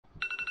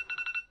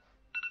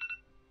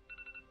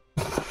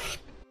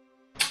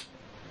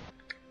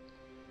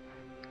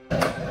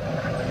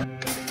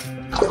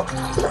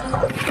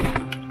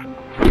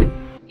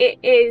It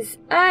is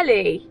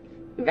early,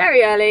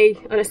 very early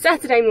on a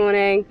Saturday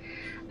morning,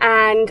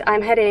 and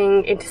I'm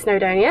heading into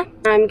Snowdonia.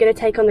 I'm gonna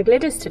take on the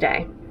Glyders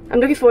today.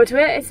 I'm looking forward to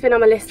it. It's been on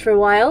my list for a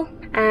while,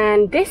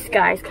 and this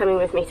guy's coming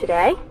with me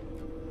today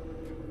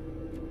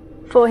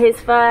for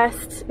his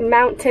first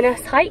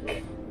mountainous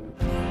hike.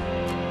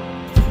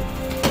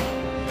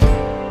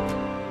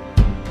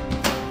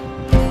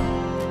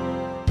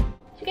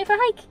 Should we go for a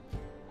hike?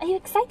 Are you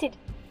excited?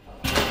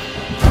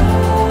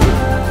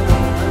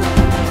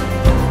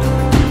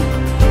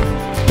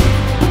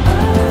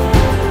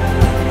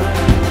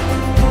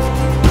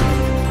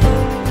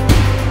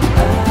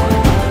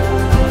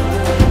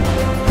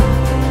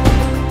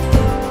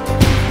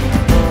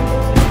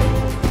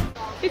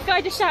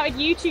 I just shouted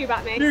YouTube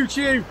at me.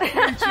 YouTube!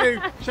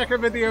 Check our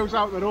videos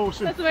out, they're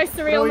awesome. That's the most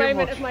surreal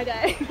moment of my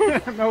day.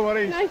 No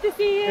worries. Nice to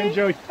see you.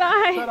 Enjoy.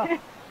 Bye.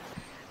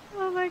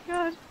 Oh my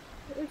god,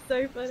 it was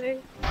so funny.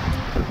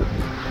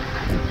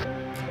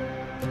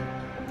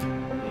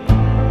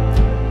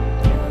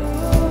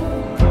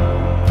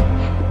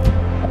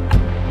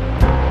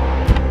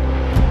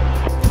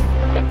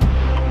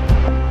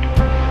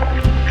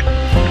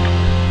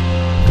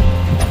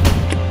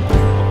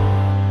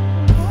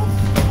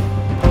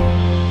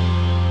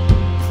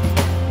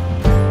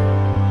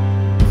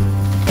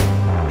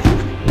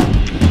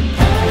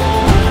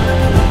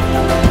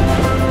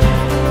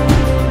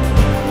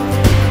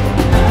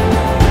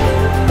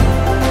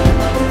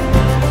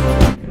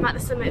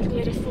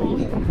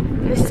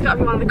 This has got to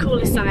be one of the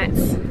coolest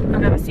summits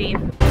I've ever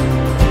seen.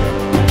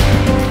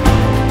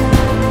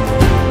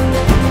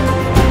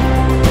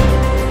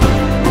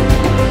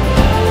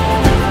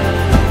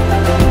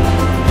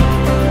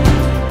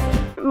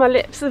 My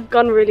lips have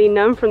gone really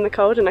numb from the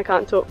cold and I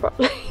can't talk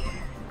properly.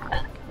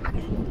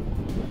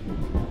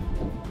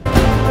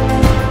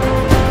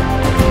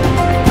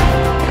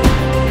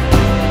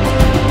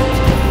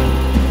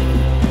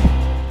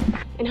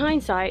 In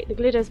hindsight, the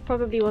Glyders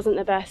probably wasn't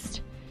the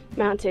best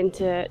mountain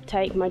to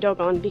take my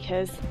dog on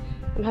because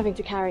I'm having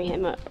to carry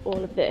him up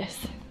all of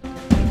this.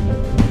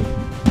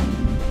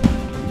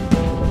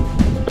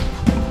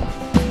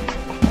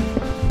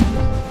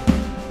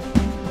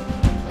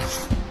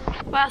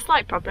 Well, a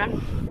slight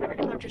problem.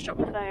 I've just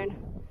dropped my phone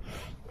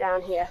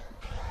down here.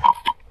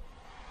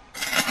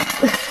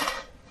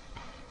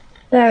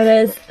 There it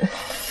is.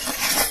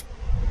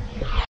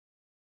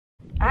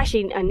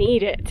 Actually, I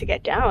need it to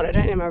get down. I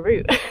don't know my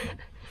route.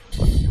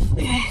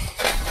 Okay.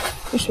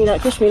 Push me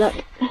luck, push me luck.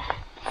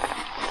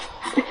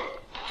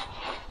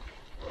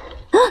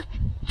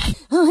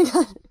 Oh my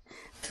god.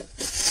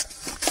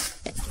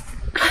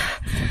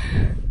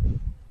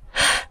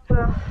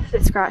 Well, it's a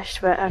bit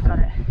scratched, but I've got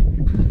it.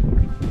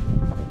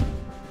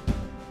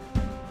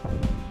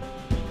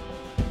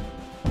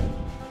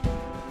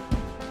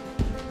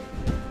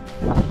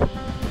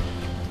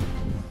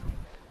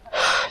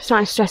 I'm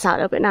starting to stress out a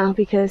little bit now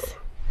because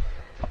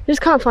I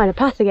just can't find a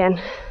path again.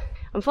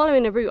 I'm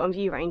following a route on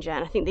View Ranger,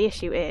 and I think the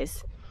issue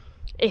is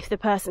if the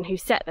person who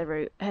set the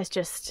route has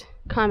just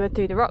climbed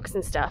through the rocks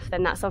and stuff,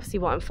 then that's obviously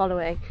what I'm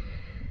following.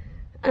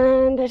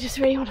 And I just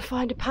really want to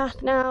find a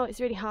path now. It's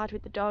really hard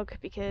with the dog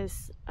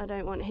because I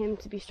don't want him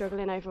to be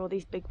struggling over all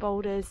these big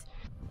boulders.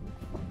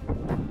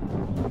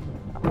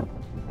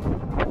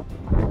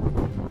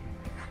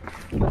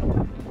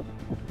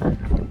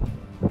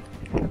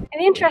 In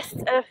the interest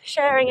of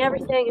sharing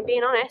everything and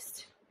being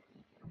honest,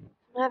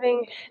 I'm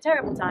having a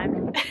terrible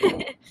time.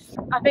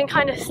 I've been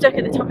kind of stuck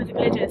at the top of the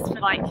Glyders for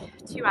like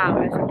 2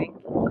 hours, I think.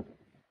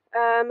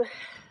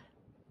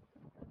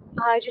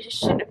 I just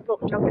shouldn't have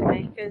brought my dog with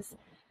me because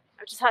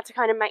I've just had to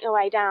kind of make my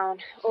way down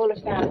all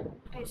of that.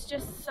 It's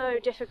just so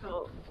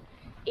difficult,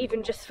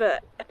 even just for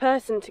a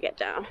person to get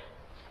down.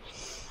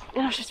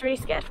 And I was just really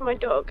scared for my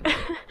dog.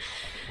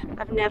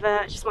 I've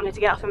never just wanted to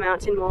get off a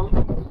mountain more.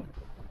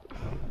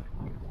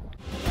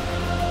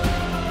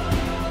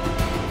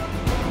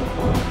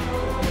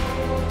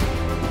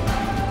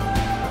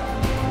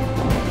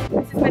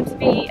 This is meant to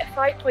be a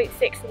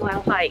 5.6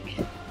 mile hike,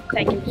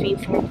 taking between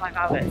 4 and 5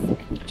 hours.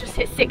 I've just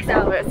hit 6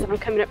 hours and I'm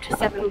coming up to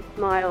 7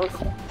 miles.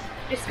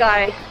 This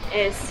guy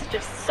is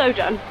just so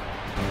done.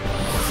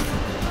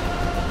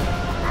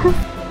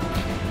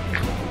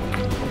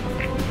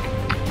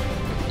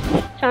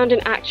 Found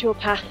an actual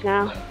path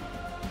now,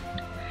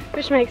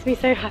 which makes me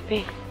so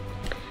happy.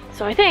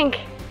 So I think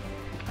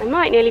I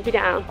might nearly be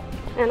down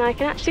and I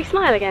can actually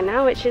smile again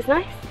now, which is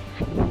nice.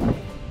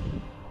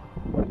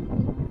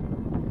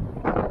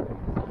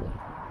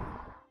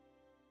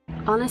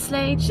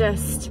 Honestly,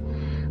 just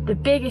the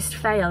biggest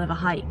fail of a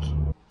hike.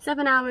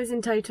 7 hours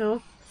in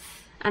total,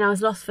 and I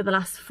was lost for the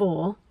last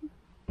 4.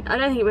 I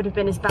don't think it would have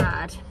been as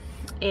bad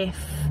if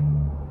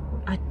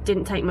I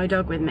didn't take my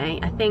dog with me.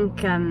 I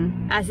think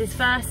as his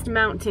first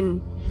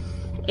mountain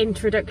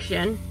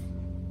introduction,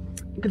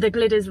 the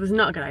Glyders was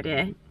not a good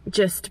idea.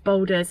 Just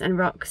boulders and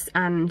rocks,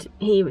 and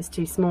he was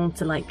too small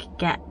to like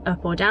get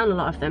up or down a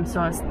lot of them, so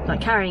I was like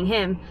carrying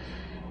him.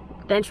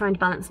 then trying to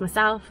balance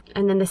myself.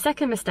 And then the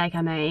second mistake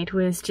I made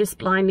was just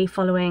blindly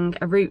following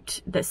a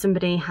route that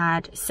somebody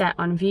had set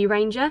on View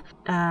Ranger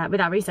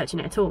without researching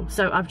it at all.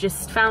 So I've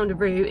just found a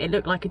route, it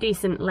looked like a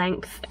decent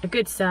length, a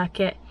good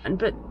circuit,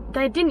 but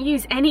they didn't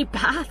use any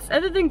paths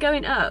other than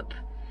going up.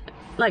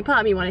 Like, part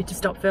of me wanted to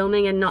stop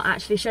filming and not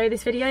actually show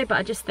this video, but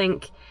I just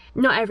think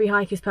not every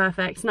hike is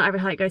perfect, not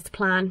every hike goes to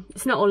plan,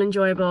 it's not all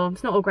enjoyable,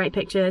 it's not all great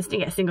pictures,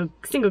 didn't get a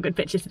single good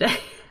picture today.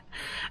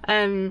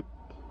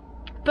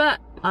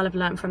 But I'll have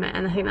learned from it,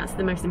 and I think that's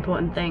the most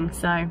important thing.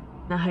 So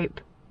I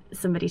hope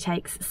somebody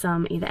takes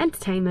some either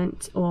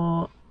entertainment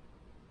or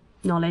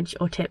knowledge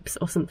or tips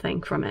or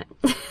something from it.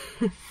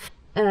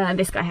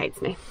 This guy hates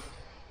me.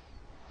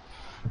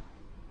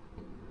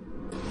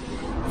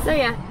 So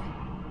yeah,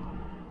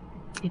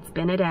 it's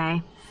been a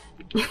day.